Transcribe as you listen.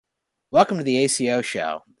Welcome to the ACO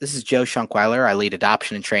Show. This is Joe Schunkweiler. I lead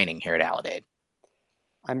adoption and training here at Aledade.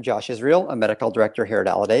 I'm Josh Israel, a medical director here at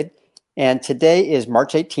Aledade. And today is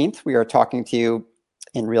March 18th. We are talking to you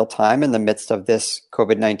in real time in the midst of this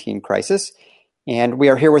COVID-19 crisis. And we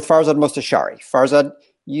are here with Farzad Mostashari. Farzad,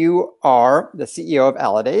 you are the CEO of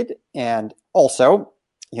Aledade, and also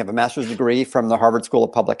you have a master's degree from the Harvard School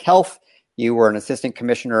of Public Health. You were an assistant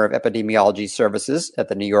commissioner of epidemiology services at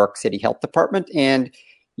the New York City Health Department, and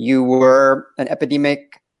you were an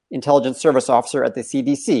epidemic intelligence service officer at the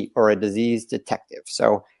CDC, or a disease detective.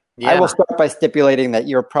 So I will start by stipulating that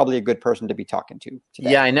you're probably a good person to be talking to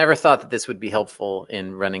today. Yeah, I never thought that this would be helpful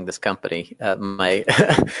in running this company, my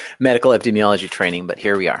medical epidemiology training, but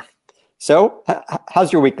here we are. So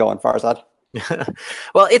how's your week going, Farzad?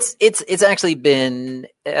 Well, it's actually been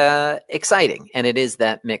exciting, and it is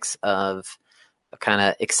that mix of kind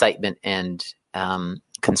of excitement and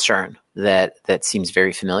concern that seems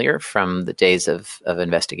very familiar from the days of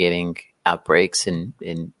investigating outbreaks in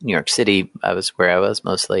New York City. I was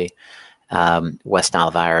mostly West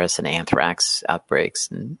Nile virus and anthrax outbreaks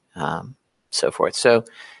and so forth. So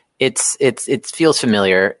it feels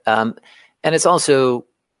familiar, and it's also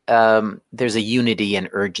there's a unity and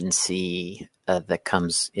urgency that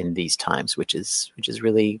comes in these times, which is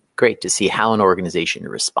really great to see how an organization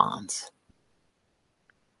responds.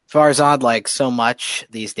 Farzad, like so much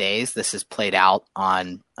these days, this is played out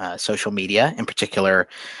on social media, in particular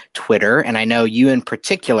Twitter. And I know you in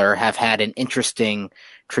particular have had an interesting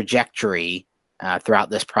trajectory throughout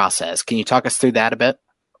this process. Can you talk us through that a bit?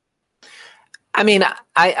 I mean,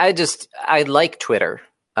 I like Twitter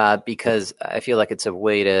because I feel like it's a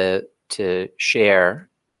way to share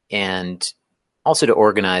and also to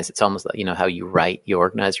organize. It's almost like, how you write, you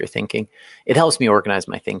organize your thinking. It helps me organize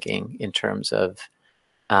my thinking in terms of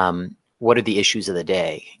what are the issues of the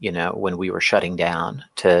day, when we were shutting down,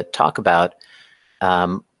 to talk about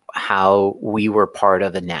how we were part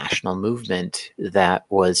of a national movement that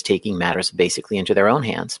was taking matters basically into their own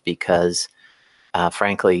hands because,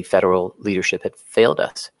 frankly, federal leadership had failed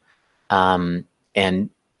us. And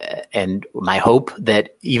my hope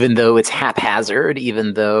that even though it's haphazard,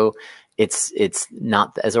 even though it's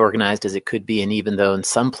not as organized as it could be, and even though in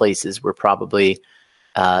some places we're probably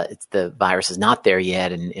the virus is not there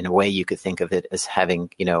yet, and in a way you could think of it as having,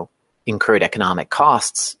 incurred economic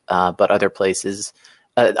costs, but other places,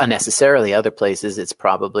 unnecessarily other places, it's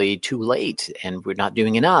probably too late and we're not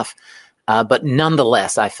doing enough. But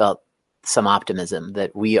nonetheless, I felt some optimism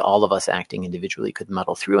that all of us acting individually could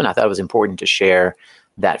muddle through. And I thought it was important to share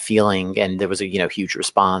that feeling. And there was a, huge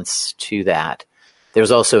response to that. There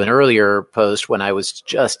was also an earlier post when I was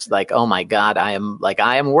just like, oh my God, I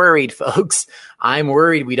am worried, folks. I'm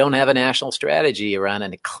worried we don't have a national strategy around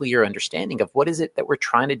and a clear understanding of what is it that we're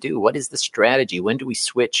trying to do? What is the strategy? When do we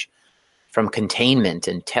switch from containment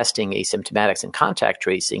and testing asymptomatics and contact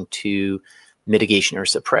tracing to mitigation or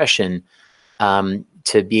suppression,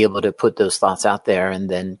 to be able to put those thoughts out there and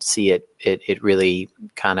then see it really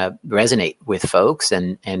kind of resonate with folks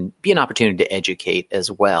and be an opportunity to educate as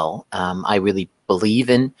well. I really believe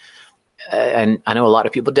in, and I know a lot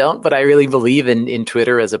of people don't, but I really believe in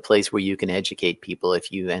Twitter as a place where you can educate people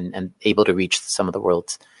and able to reach some of the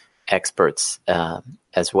world's experts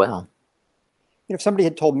as well. If somebody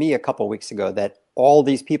had told me a couple of weeks ago that all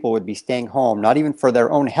these people would be staying home, not even for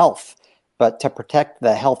their own health, but to protect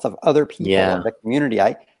the health of other people in the community,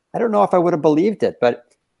 I don't know if I would have believed it. But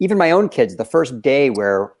even my own kids, the first day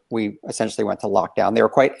where we essentially went to lockdown, they were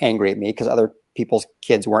quite angry at me because other people's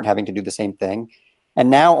kids weren't having to do the same thing. And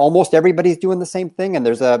now almost everybody's doing the same thing. And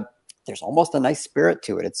there's almost a nice spirit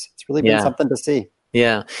to it. It's really been something to see.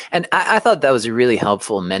 Yeah. And I thought that was a really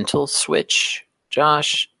helpful mental switch,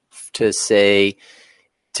 Josh, to say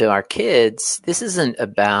to our kids, this isn't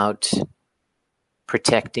about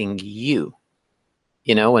protecting you.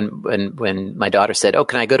 When my daughter said, "Oh,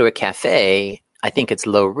 can I go to a cafe?" I think it's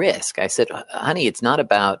low risk. I said, "Honey, it's not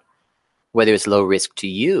about whether it's low risk to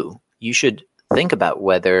you. You should think about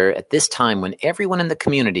whether at this time when everyone in the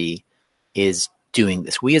community is doing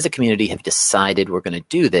this, we as a community have decided we're going to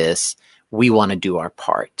do this. We want to do our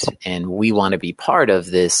part, and we want to be part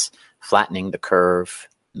of this flattening the curve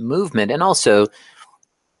movement. And also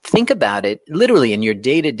think about it literally in your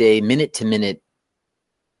day-to-day, minute-to-minute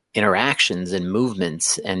interactions and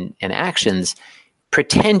movements and actions.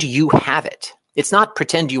 Pretend you have it. It's not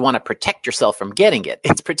pretend you want to protect yourself from getting it.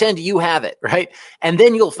 It's pretend you have it, right? And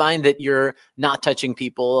then you'll find that you're not touching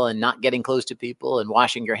people and not getting close to people and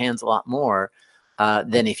washing your hands a lot more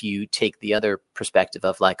than if you take the other perspective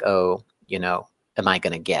of like, oh, am I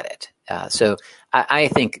going to get it? So I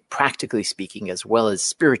think practically speaking, as well as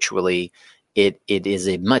spiritually, it is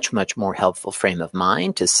a much, much more helpful frame of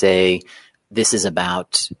mind to say this is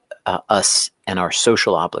about us and our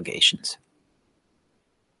social obligations.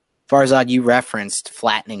 Farzad, you referenced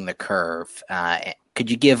flattening the curve. Could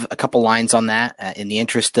you give a couple lines on that in the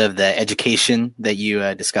interest of the education that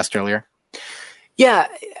you discussed earlier? Yeah,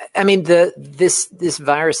 I mean this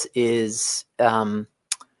virus is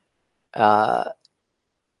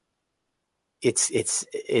it's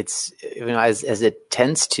as it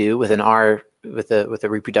tends to with a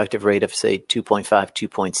reproductive rate of say 2.5,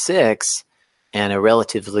 2.6 and a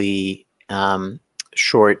relatively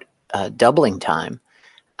short doubling time.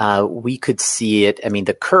 We could see it. I mean,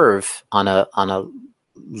 the curve on a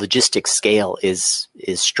logistics scale is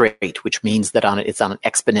straight, which means that it's on an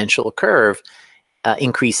exponential curve,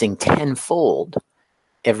 increasing tenfold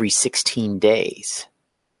every 16 days.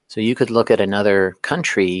 So you could look at another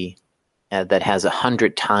country that has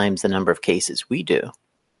 100 times the number of cases we do,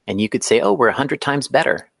 and you could say, "Oh, we're 100 times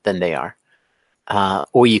better than they are,"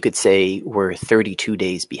 or you could say we're 32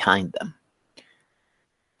 days behind them.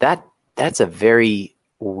 That's a very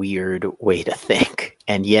weird way to think,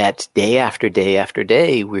 and yet day after day after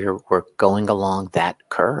day, we're going along that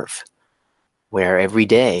curve, where every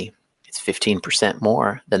day it's 15%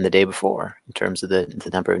 more than the day before in terms of the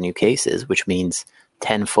number of new cases, which means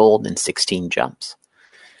tenfold in 16 jumps.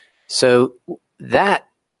 So that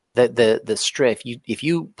the stress, if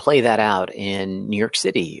you play that out in New York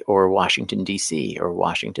City or Washington D.C. or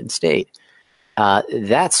Washington State,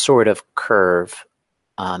 that sort of curve,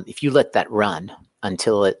 if you let that run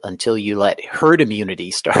until you let herd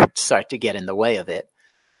immunity start to get in the way of it,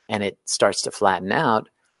 and it starts to flatten out,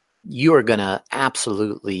 you are going to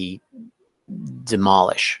absolutely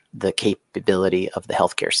demolish the capability of the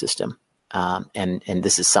healthcare system. And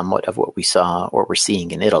this is somewhat of what we're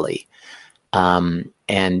seeing in Italy.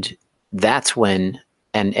 And that's when,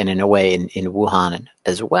 and in a way in Wuhan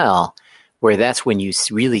as well, where that's when you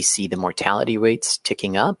really see the mortality rates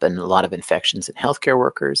ticking up and a lot of infections in healthcare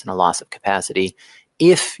workers and a loss of capacity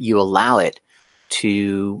if you allow it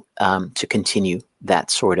to continue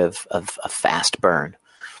that sort of fast burn.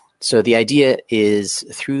 So the idea is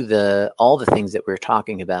through all the things that we're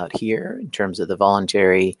talking about here in terms of the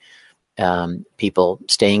voluntary people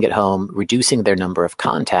staying at home, reducing their number of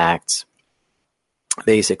contacts,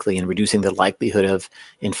 basically, and reducing the likelihood of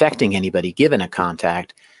infecting anybody given a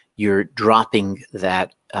contact, you're dropping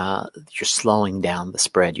that, you're slowing down the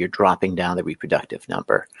spread, you're dropping down the reproductive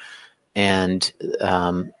number, and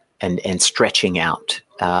stretching out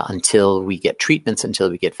until we get treatments,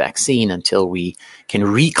 until we get vaccine, until we can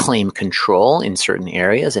reclaim control in certain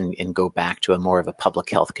areas and go back to a more of a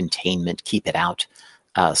public health containment, keep it out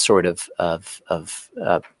sort of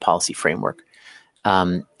policy framework.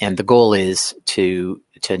 And the goal is to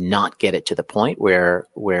not get it to the point where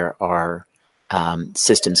our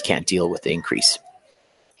systems can't deal with the increase.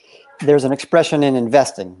 There's an expression in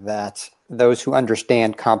investing that those who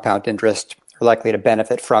understand compound interest are likely to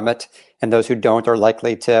benefit from it, and those who don't are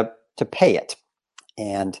likely to pay it.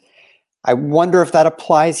 And I wonder if that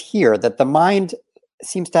applies here, that the mind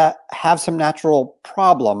seems to have some natural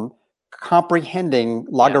problem comprehending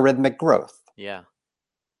logarithmic growth. Yeah.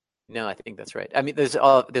 No, I think that's right. I mean, there's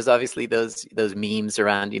obviously those memes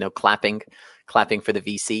around, clapping for the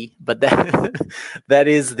VC, but that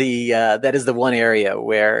is the one area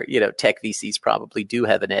where tech VCs probably do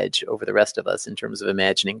have an edge over the rest of us in terms of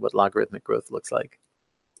imagining what logarithmic growth looks like.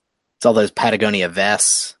 It's all those Patagonia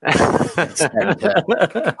vests.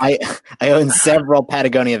 I own several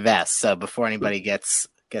Patagonia vests, so before anybody gets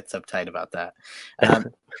uptight about that.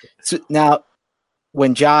 So now,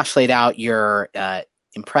 when Josh laid out your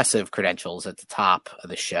impressive credentials at the top of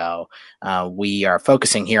the show, we are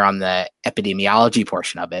focusing here on the epidemiology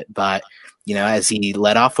portion of it. But, as he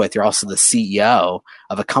led off with, you're also the CEO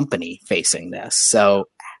of a company facing this. So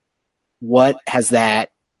what has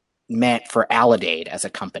that meant for Aledade as a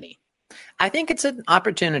company? I think it's an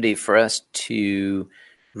opportunity for us to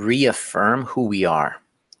reaffirm who we are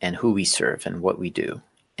and who we serve and what we do.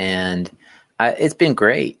 And it's been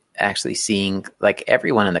great actually seeing like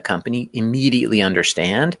everyone in the company immediately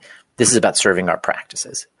understand this is about serving our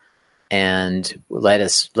practices, and let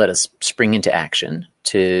us spring into action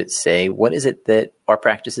to say, what is it that our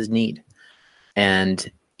practices need?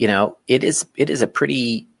 And, it is a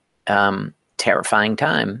pretty terrifying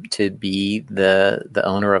time to be the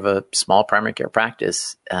owner of a small primary care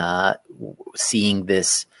practice, seeing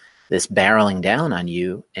this barreling down on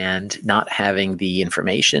you and not having the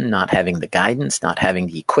information, not having the guidance, not having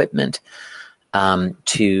the equipment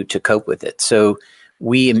to cope with it. So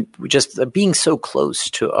we just being so close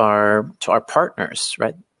to our partners,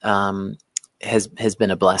 right? has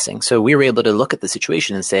been a blessing. So we were able to look at the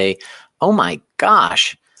situation and say, oh my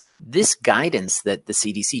gosh, this guidance that the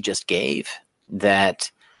CDC just gave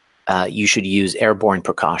that you should use airborne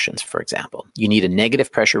precautions, for example. You need a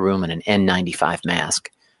negative pressure room and an N95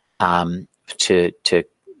 mask to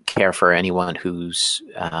care for anyone who's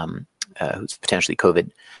potentially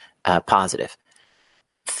COVID positive.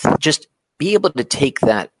 Just be able to take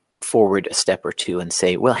that forward a step or two and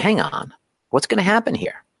say, well, hang on, what's going to happen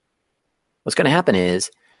here? What's going to happen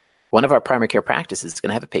is one of our primary care practices is going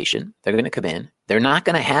to have a patient. They're going to come in. They're not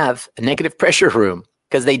going to have a negative pressure room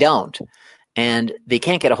because they don't. And they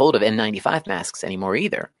can't get a hold of N95 masks anymore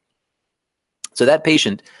either. So that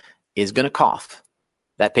patient is going to cough.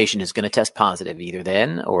 That patient is going to test positive either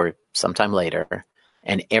then or sometime later.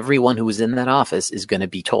 And everyone who was in that office is going to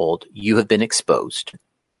be told, you have been exposed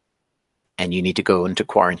and you need to go into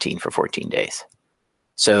quarantine for 14 days.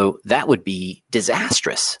 So that would be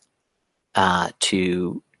disastrous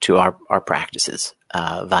to our practices,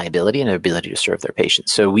 viability and ability to serve their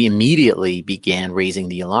patients. So we immediately began raising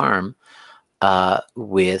the alarm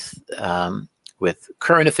with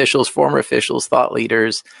current officials, former officials, thought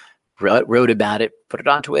leaders, wrote about it, put it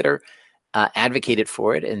on Twitter, advocated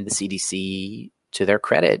for it, and the CDC, to their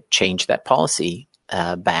credit, changed that policy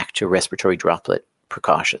back to respiratory droplet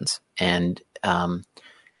precautions. And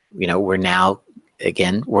we're now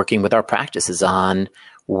again working with our practices on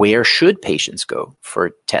where should patients go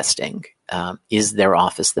for testing. Is their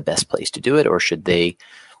office the best place to do it, or should they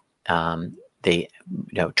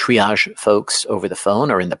triage folks over the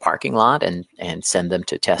phone or in the parking lot and send them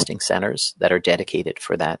to testing centers that are dedicated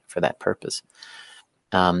for that purpose.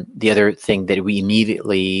 The other thing that we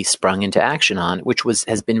immediately sprung into action on, which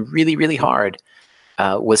has been really, really hard,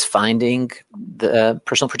 was finding the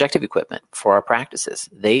personal protective equipment for our practices.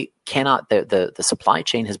 They cannot, the supply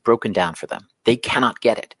chain has broken down for them. They cannot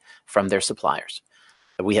get it from their suppliers.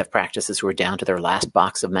 We have practices who are down to their last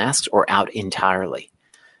box of masks or out entirely.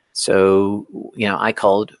 So, I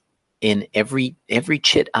called in every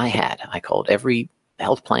chit I had. I called every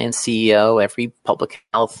health plan CEO, every public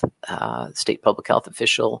health, state public health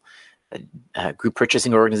official, group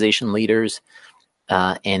purchasing organization leaders,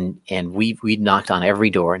 and we knocked on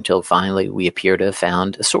every door until finally we appear to have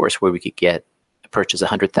found a source where we could purchase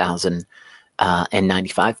 100,000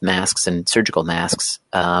 N95 masks and surgical masks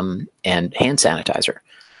and hand sanitizer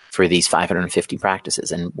for these 550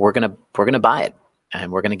 practices, and we're gonna buy it. And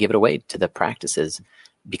we're going to give it away to the practices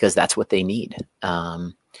because that's what they need.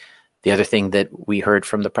 The other thing that we heard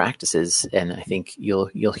from the practices, and I think you'll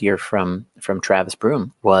hear from Travis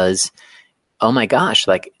Broom, was, oh my gosh,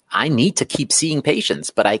 like I need to keep seeing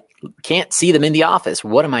patients, but I can't see them in the office.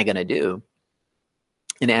 What am I going to do?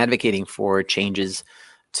 And advocating for changes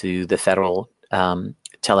to the federal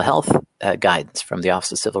telehealth guidance from the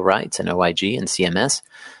Office of Civil Rights and OIG and CMS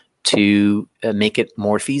to make it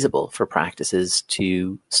more feasible for practices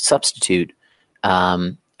to substitute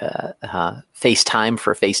FaceTime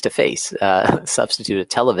for face-to-face, substitute a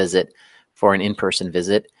televisit for an in-person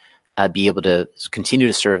visit, be able to continue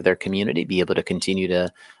to serve their community, be able to continue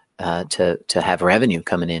to have revenue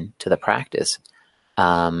coming in to the practice.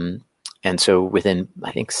 And so within,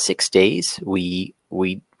 I think, 6 days, we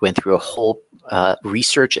went through a whole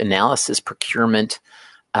research, analysis, procurement,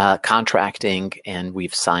 contracting, and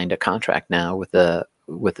we've signed a contract now with a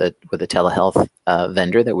telehealth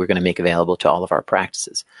vendor that we're going to make available to all of our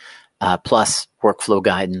practices, plus workflow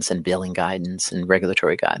guidance and billing guidance and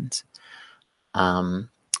regulatory guidance.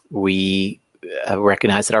 We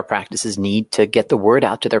recognize that our practices need to get the word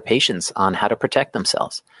out to their patients on how to protect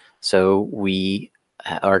themselves. So we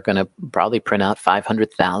are going to probably print out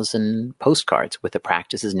 500,000 postcards with the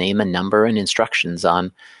practice's name and number and instructions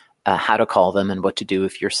on how to call them and what to do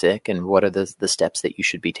if you're sick and what are the steps that you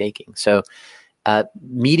should be taking. So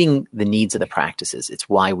meeting the needs of the practices, it's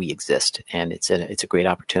why we exist. And it's a great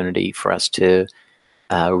opportunity for us to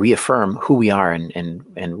reaffirm who we are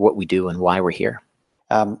and what we do and why we're here.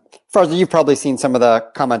 Farzad, you've probably seen some of the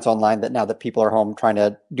comments online that now that people are home trying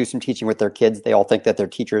to do some teaching with their kids, they all think that their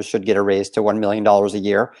teachers should get a raise to $1 million a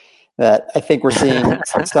year. That I think we're seeing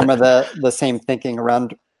some of the same thinking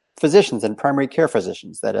around physicians and primary care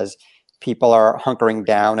physicians, that as people are hunkering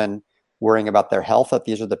down and worrying about their health, that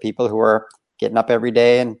these are the people who are getting up every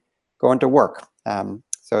day and going to work.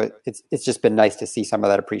 So it's just been nice to see some of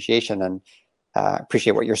that appreciation, and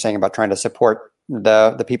appreciate what you're saying about trying to support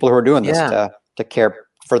the people who are doing this to care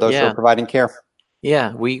for those who are providing care.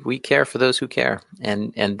 Yeah, we care for those who care,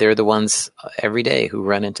 and they're the ones every day who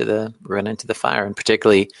run into the fire, and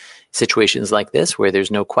particularly situations like this where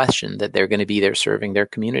there's no question that they're going to be there serving their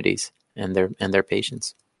communities and their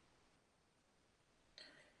patients.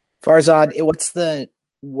 Farzad,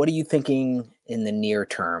 what are you thinking in the near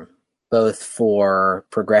term, both for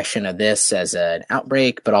progression of this as an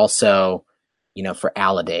outbreak, but also, for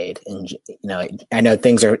Aledade? And, I know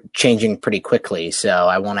things are changing pretty quickly, so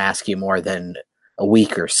I won't ask you more than a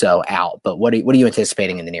week or so out, but what are you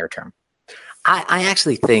anticipating in the near term? I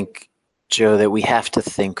actually think, Joe, that we have to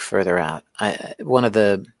think further out. One of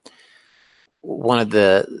the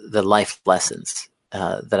life lessons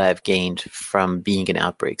that I've gained from being in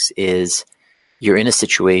outbreaks is you're in a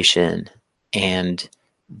situation and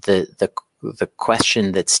the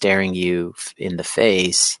question that's staring you in the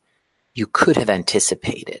face, you could have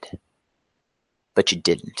anticipated, but you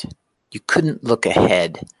didn't. You couldn't look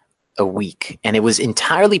ahead a week, and it was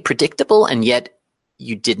entirely predictable, and yet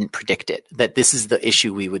you didn't predict it, that this is the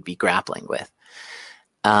issue we would be grappling with.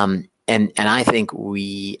 And I think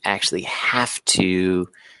we actually have to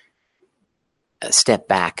step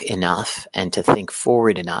back enough and to think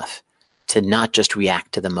forward enough to not just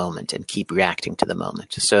react to the moment and keep reacting to the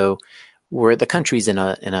moment. So the country's in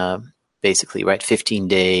a basically, right,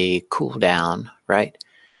 15-day cool down, right?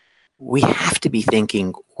 We have to be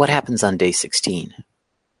thinking, what happens on day 16?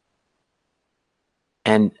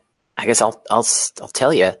 And I guess I'll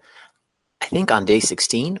tell you, I think on day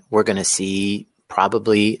 16, we're going to see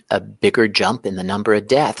probably a bigger jump in the number of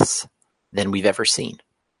deaths than we've ever seen.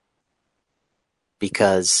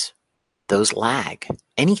 Because those lag.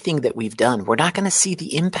 Anything that we've done, we're not going to see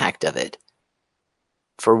the impact of it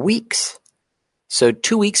for weeks. So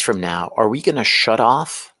 2 weeks from now, are we going to shut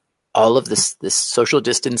off all of this social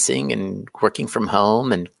distancing and working from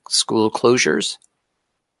home and school closures?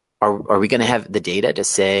 Are we going to have the data to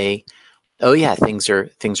say, oh yeah, things are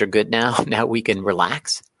good now. Now we can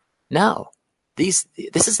relax? No, this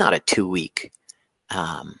is not a 2-week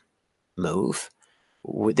move.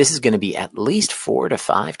 This is going to be at least 4 to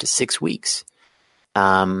 5 to 6 weeks.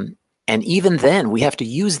 And even then, we have to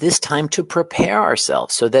use this time to prepare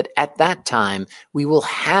ourselves so that at that time, we will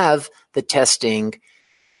have the testing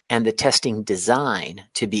and the testing design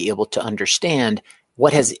to be able to understand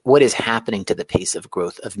what is happening to the pace of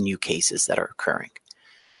growth of new cases that are occurring.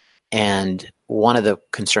 And one of the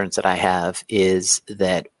concerns that I have is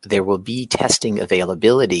that there will be testing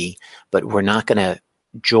availability, but we're not going to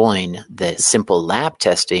join the simple lab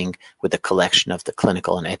testing with a collection of the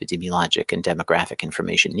clinical and epidemiologic and demographic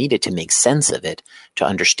information needed to make sense of it, to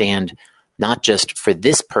understand not just for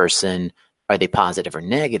this person, are they positive or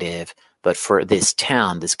negative, but for this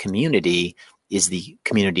town, this community, is the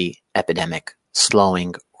community epidemic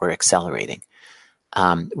slowing or accelerating?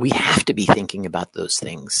 We have to be thinking about those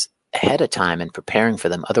things ahead of time and preparing for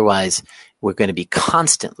them. Otherwise, we're going to be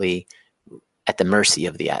constantly at the mercy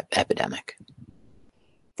of the epidemic.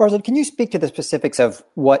 Farzad, can you speak to the specifics of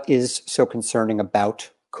what is so concerning about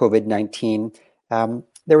COVID-19?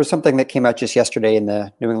 There was something that came out just yesterday in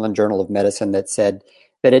the New England Journal of Medicine that said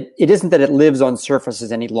that it isn't that it lives on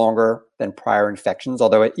surfaces any longer than prior infections,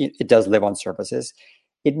 although it does live on surfaces.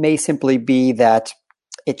 It may simply be that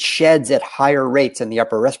it sheds at higher rates in the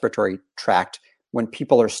upper respiratory tract when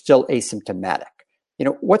people are still asymptomatic.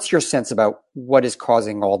 What's your sense about what is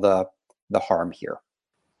causing all the harm here?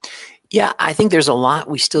 Yeah, I think there's a lot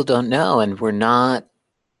we still don't know, and we're not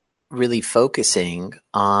really focusing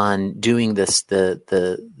on doing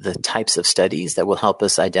the types of studies that will help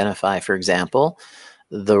us identify, for example,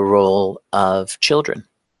 the role of children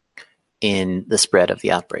in the spread of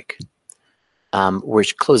the outbreak. We're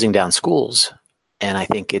closing down schools, and I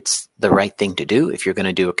think it's the right thing to do if you're going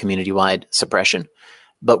to do a community-wide suppression,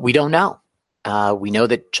 but we don't know. We know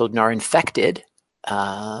that children are infected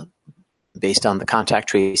based on the contact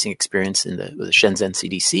tracing experience in the Shenzhen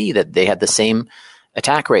CDC, that they had the same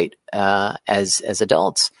attack rate as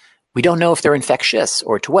adults. We don't know if they're infectious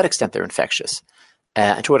or to what extent they're infectious,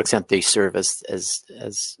 and to what extent they serve as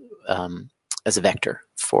a vector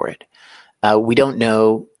for it. We don't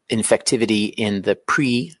know infectivity in the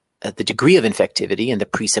degree of infectivity in the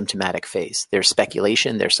pre-symptomatic phase. There's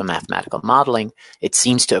speculation, there's some mathematical modeling. It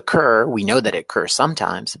seems to occur. We know that it occurs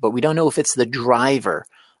sometimes, but we don't know if it's the driver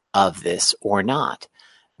of this or not.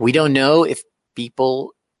 We don't know if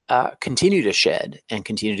people continue to shed and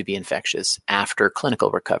continue to be infectious after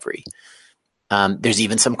clinical recovery. There's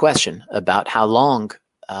even some question about how long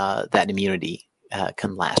that immunity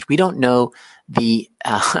can last. We don't know the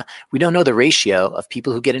ratio of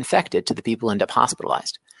people who get infected to the people who end up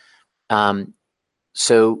hospitalized.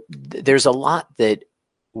 So there's a lot that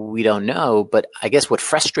we don't know, but I guess what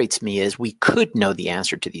frustrates me is we could know the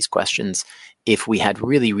answer to these questions if we had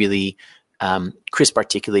really, really crisp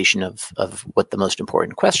articulation of what the most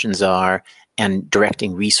important questions are, and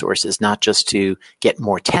directing resources not just to get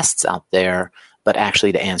more tests out there, but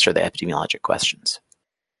actually to answer the epidemiologic questions.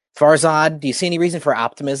 Farzad, do you see any reason for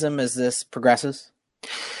optimism as this progresses?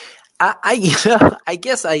 I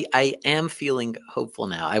guess I am feeling hopeful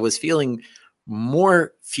now. I was feeling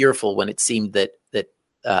more fearful when it seemed that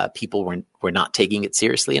people were not taking it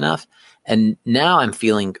seriously enough, and now I'm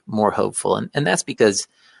feeling more hopeful, and that's because,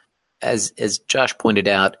 as Josh pointed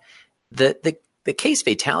out, the case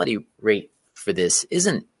fatality rate for this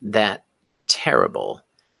isn't that terrible.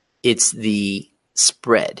 It's the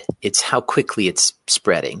spread. It's how quickly it's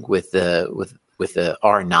spreading with the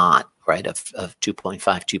R naught, right, of 2.5,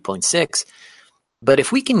 2.6. But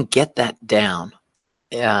if we can get that down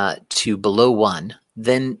to below 1,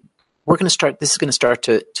 then we're going to start. This is going to start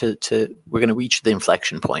to we're going to reach the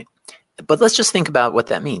inflection point. But let's just think about what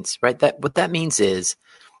that means, right? What that means is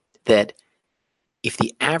that if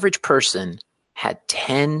the average person had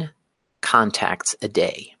 10 contacts a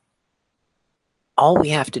day, all we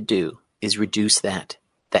have to do is reduce that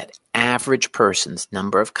average person's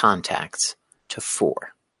number of contacts to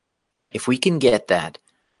 4. If we can get that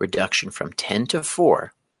reduction from 10 to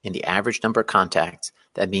 4 in the average number of contacts,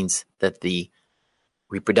 that means that the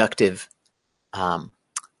reproductive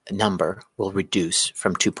number will reduce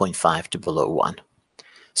from 2.5 to below 1.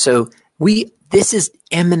 So this is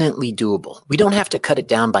eminently doable. We don't have to cut it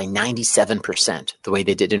down by 97%, the way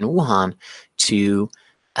they did in Wuhan, to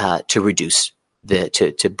reduce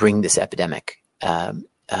to bring this epidemic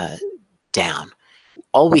down.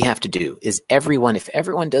 All we have to do is if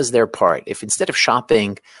everyone does their part, if instead of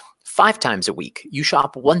shopping 5 times a week, you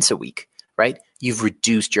shop once a week, right? You've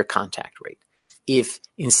reduced your contact rate. If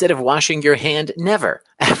instead of washing your hand never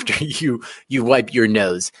after you wipe your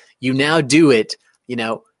nose, you now do it,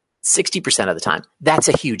 60% of the time, that's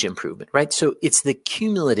a huge improvement, right? So it's the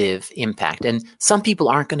cumulative impact. And some people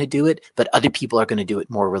aren't going to do it, but other people are going to do it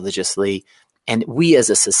more religiously. And we as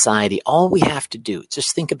a society, all we have to do,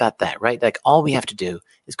 just think about that, right? Like all we have to do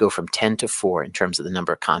is go from 10 to 4 in terms of the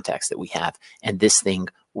number of contacts that we have. And this thing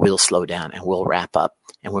will slow down and will wrap up.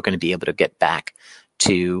 And we're going to be able to get back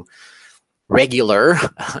to regular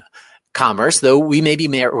commerce, though we may be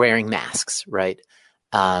wearing masks, right?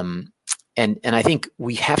 And I think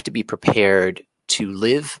we have to be prepared to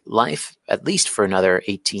live life at least for another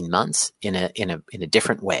 18 months in a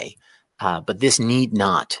different way. But this need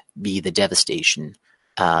not be the devastation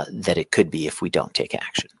that it could be if we don't take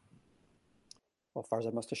action. Well,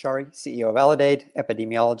 Farzad Mostashari, CEO of Aledade,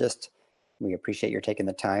 epidemiologist, we appreciate your taking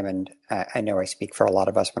the time. And I know I speak for a lot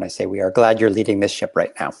of us when I say we are glad you're leading this ship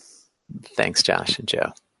right now. Thanks, Josh and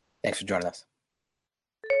Joe. Thanks for joining us.